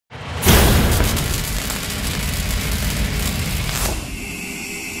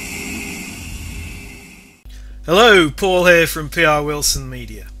Hello, Paul here from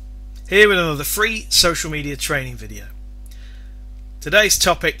PRwilsonmedia, here with another free social media training video. Today's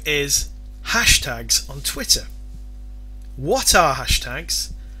topic is hashtags on Twitter. What are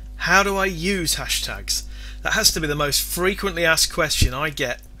hashtags? How do I use hashtags? That has to be the most frequently asked question I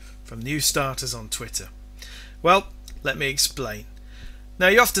get from new starters on Twitter. Well, let me explain. Now,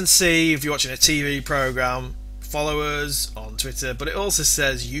 you often see, if you're watching a TV program, followers on Twitter, but it also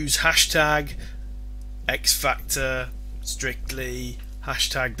says use hashtag X Factor, strictly,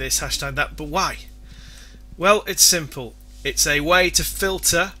 hashtag this, hashtag that. But why? Well, it's simple. It's a way to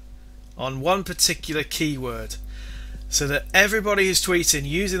filter on one particular keyword so that everybody who's tweeting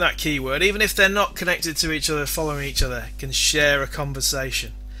using that keyword, even if they're not connected to each other, following each other, can share a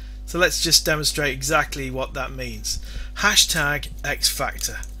conversation. So let's just demonstrate exactly what that means. Hashtag X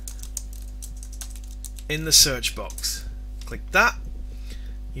Factor in the search box. Click that.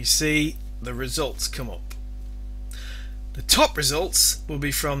 You see the results come up. The top results will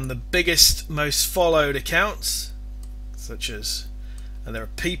be from the biggest, most followed accounts, such as, and there are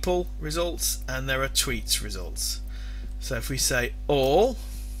people results and there are tweets results. So if we say all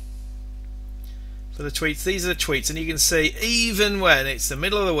for the tweets, these are the tweets, and you can see even when it's the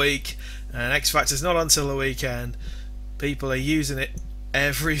middle of the week and X Factor's not until the weekend, people are using it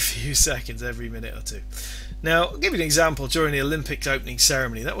every few seconds, every minute or two. Now, I'll give you an example. During the Olympics opening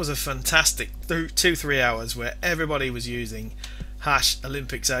ceremony, that was a fantastic 2-3 hours where everybody was using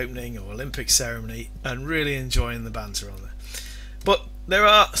 #Olympics opening or Olympics ceremony and really enjoying the banter on there. But there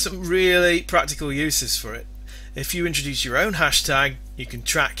are some really practical uses for it. If you introduce your own hashtag, you can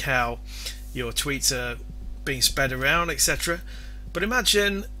track how your tweets are being spread around, etc. But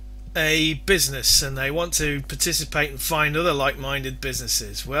imagine a business and they want to participate and find other like-minded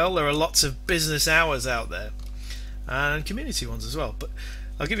businesses. Well, there are lots of business hours out there and community ones as well, but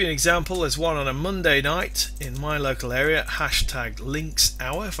I'll give you an example. There's one on a Monday night in my local area, #links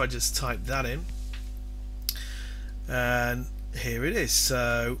hour. If I just type that in, and here it is.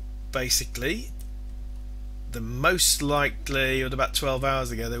 So basically, the most likely, or about 12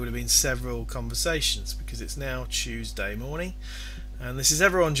 hours ago, there would have been several conversations because it's now Tuesday morning. And this is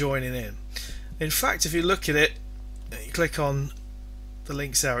everyone joining in. In fact, if you look at it, you click on the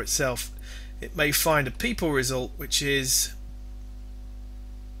links hour itself, it may find a people result, which is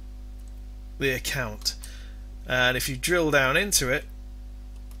the account. And if you drill down into it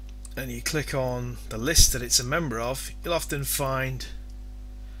and you click on the list that it's a member of, you'll often find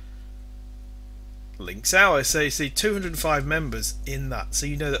links hour. So you see 205 members in that, so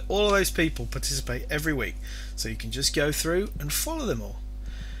you know that all of those people participate every week, so you can just go through and follow them all.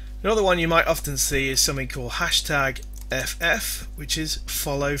 Another one you might often see is something called #FF, which is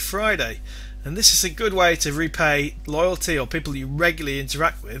Follow Friday, and this is a good way to repay loyalty or people you regularly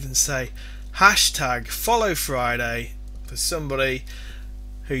interact with and say #Follow Friday for somebody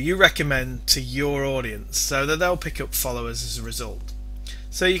who you recommend to your audience, so that they'll pick up followers as a result.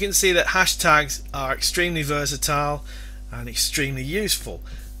 So you can see that hashtags are extremely versatile and extremely useful.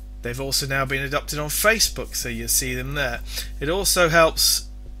 They've also now been adopted on Facebook, so you'll see them there. It also helps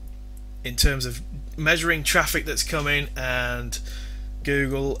in terms of measuring traffic that's coming and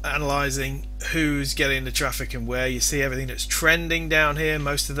Google analysing who's getting the traffic and where. You see everything that's trending down here.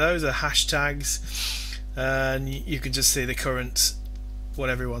 Most of those are hashtags, and you can just see the current what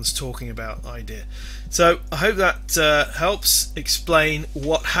everyone's talking about idea. So I hope that helps explain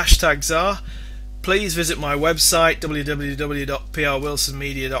what hashtags are. Please visit my website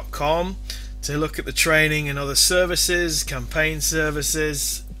www.PRwilsonmedia.com to look at the training and other services, campaign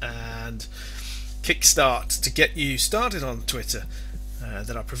services and Kickstart to get you started on Twitter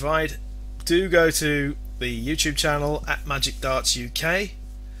that I provide. Do go to the YouTube channel @MagicDartsUK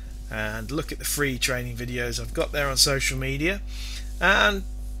and look at the free training videos I've got there on social media, and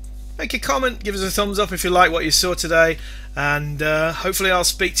make a comment, give us a thumbs up if you like what you saw today, and hopefully I'll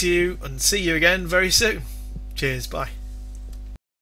speak to you and see you again very soon. Cheers, bye.